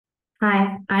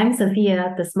Hi, I'm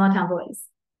Sophia, the small town voice.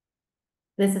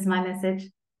 This is my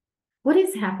message. What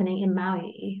is happening in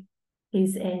Maui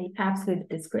is an absolute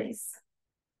disgrace.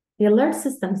 The alert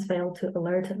systems failed to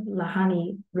alert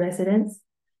Lahani residents.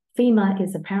 FEMA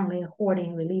is apparently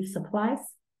hoarding relief supplies.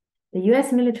 The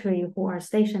US military who are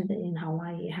stationed in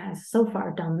Hawaii has so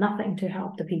far done nothing to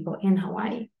help the people in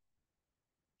Hawaii.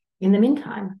 In the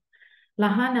meantime,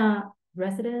 Lahana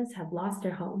residents have lost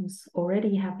their homes,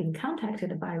 already have been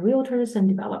contacted by realtors and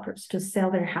developers to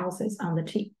sell their houses on the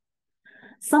cheap.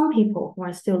 Some people who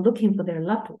are still looking for their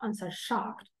loved ones are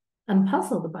shocked and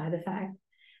puzzled by the fact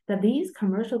that these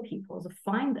commercial people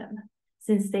find them,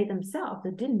 since they themselves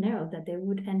didn't know that they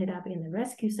would ended up in the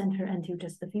rescue center until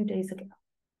just a few days ago.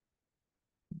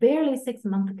 Barely 6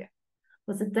 months ago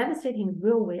was a devastating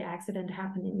railway accident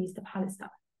happened in East Palestine.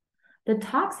 The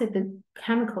toxic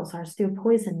chemicals are still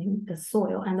poisoning the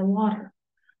soil and the water,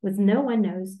 with no one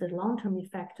knows the long-term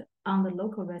effect on the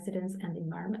local residents and the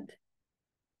environment.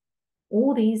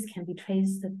 All these can be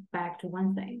traced back to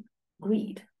one thing: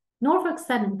 greed. Norfolk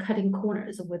Southern cutting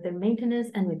corners with their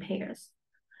maintenance and repairs,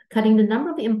 cutting the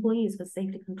number of employees for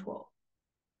safety control.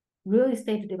 Real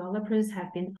estate developers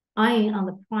have been eyeing on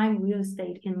the prime real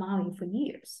estate in Maui for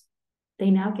years.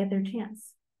 They now get their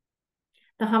chance.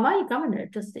 The Hawaii governor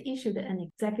just issued an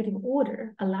executive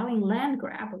order allowing land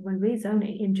grab when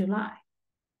rezoning in July.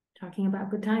 Talking about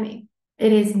good timing.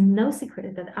 It is no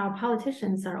secret that our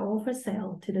politicians are all for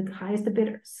sale to the highest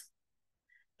bidders.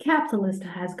 Capitalist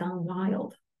has gone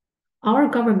wild. Our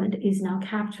government is now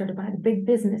captured by the big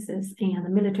businesses and the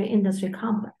military industry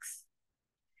complex.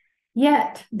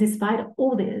 Yet, despite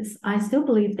all this, I still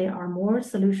believe there are more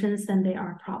solutions than there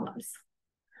are problems.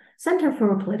 Center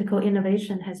for Political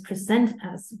Innovation has presented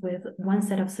us with one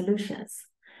set of solutions.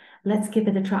 Let's give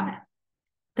it a try.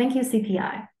 Thank you,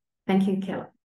 CPI. Thank you, Kelly.